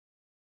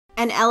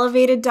An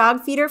elevated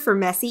dog feeder for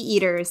messy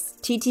eaters.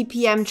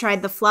 TTPM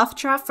tried the Fluff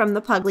Trough from the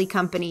Pugly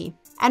company.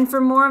 And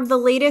for more of the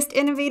latest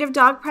innovative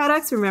dog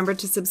products, remember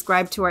to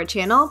subscribe to our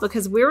channel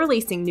because we're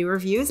releasing new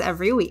reviews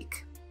every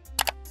week.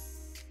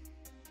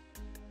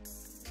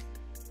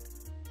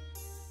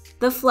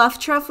 The Fluff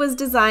Trough was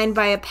designed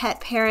by a pet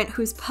parent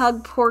whose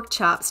pug Pork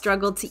Chop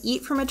struggled to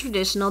eat from a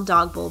traditional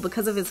dog bowl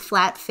because of his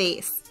flat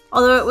face.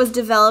 Although it was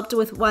developed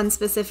with one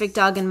specific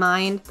dog in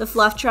mind, the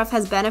Fluff Trough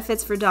has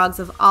benefits for dogs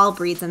of all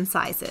breeds and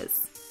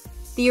sizes.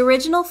 The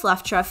original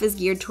Fluff Trough is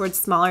geared towards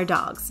smaller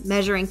dogs,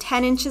 measuring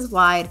 10 inches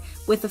wide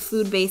with a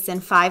food basin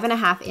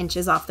 5.5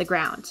 inches off the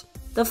ground.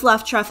 The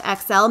Fluff Trough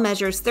XL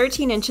measures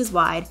 13 inches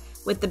wide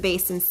with the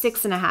basin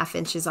 6.5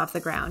 inches off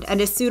the ground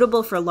and is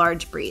suitable for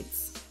large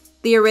breeds.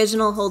 The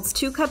original holds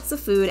 2 cups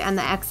of food and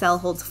the XL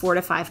holds 4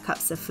 to 5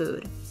 cups of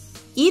food.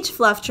 Each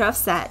Fluff Trough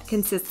set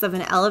consists of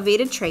an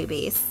elevated tray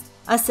base,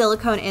 a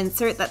silicone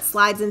insert that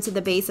slides into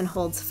the base and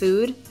holds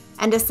food,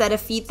 and a set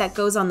of feet that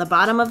goes on the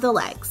bottom of the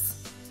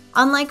legs.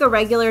 Unlike a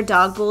regular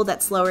dog bowl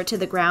that's lower to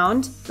the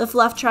ground, the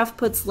Fluff Trough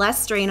puts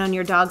less strain on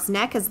your dog's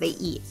neck as they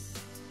eat.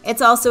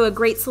 It's also a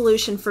great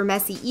solution for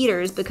messy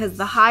eaters because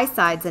the high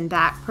sides and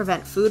back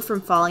prevent food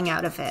from falling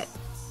out of it.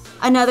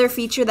 Another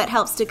feature that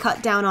helps to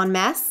cut down on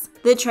mess: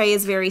 the tray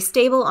is very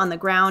stable on the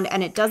ground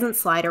and it doesn't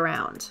slide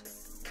around.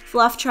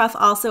 Fluff Trough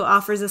also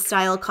offers a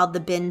style called the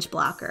Binge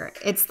Blocker.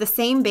 It's the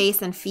same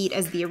base and feet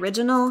as the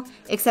original,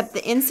 except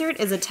the insert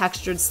is a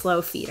textured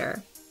slow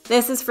feeder.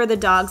 This is for the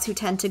dogs who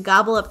tend to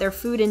gobble up their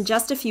food in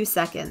just a few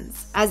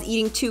seconds, as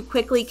eating too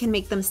quickly can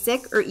make them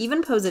sick or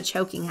even pose a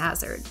choking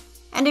hazard.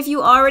 And if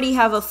you already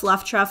have a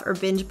Fluff Trough or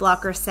Binge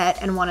Blocker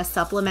set and want to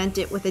supplement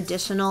it with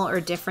additional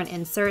or different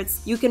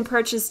inserts, you can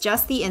purchase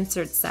just the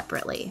inserts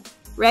separately.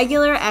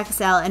 Regular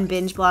XL and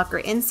Binge Blocker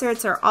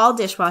inserts are all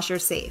dishwasher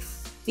safe.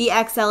 The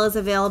XL is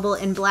available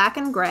in black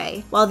and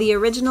gray, while the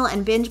original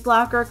and Binge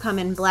Blocker come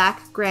in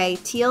black, gray,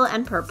 teal,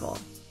 and purple.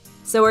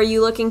 So are you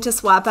looking to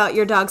swap out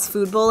your dog's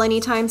food bowl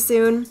anytime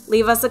soon?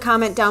 Leave us a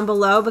comment down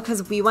below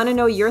because we want to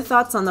know your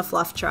thoughts on the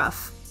Fluff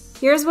Trough.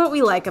 Here's what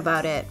we like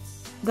about it.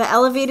 The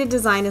elevated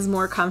design is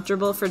more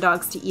comfortable for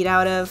dogs to eat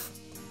out of.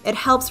 It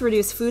helps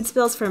reduce food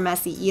spills for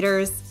messy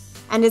eaters,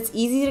 and it's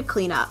easy to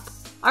clean up.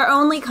 Our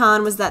only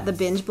con was that the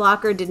Binge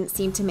Blocker didn't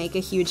seem to make a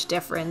huge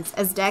difference,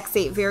 as Dex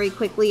ate very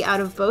quickly out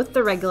of both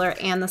the regular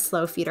and the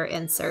slow feeder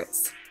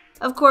inserts.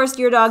 Of course,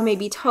 your dog may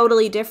be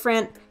totally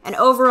different, and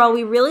overall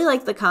we really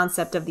like the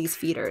concept of these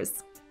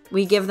feeders.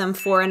 We give them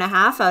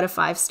 4.5 out of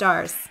 5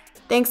 stars.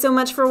 Thanks so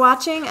much for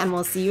watching, and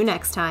we'll see you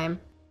next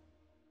time.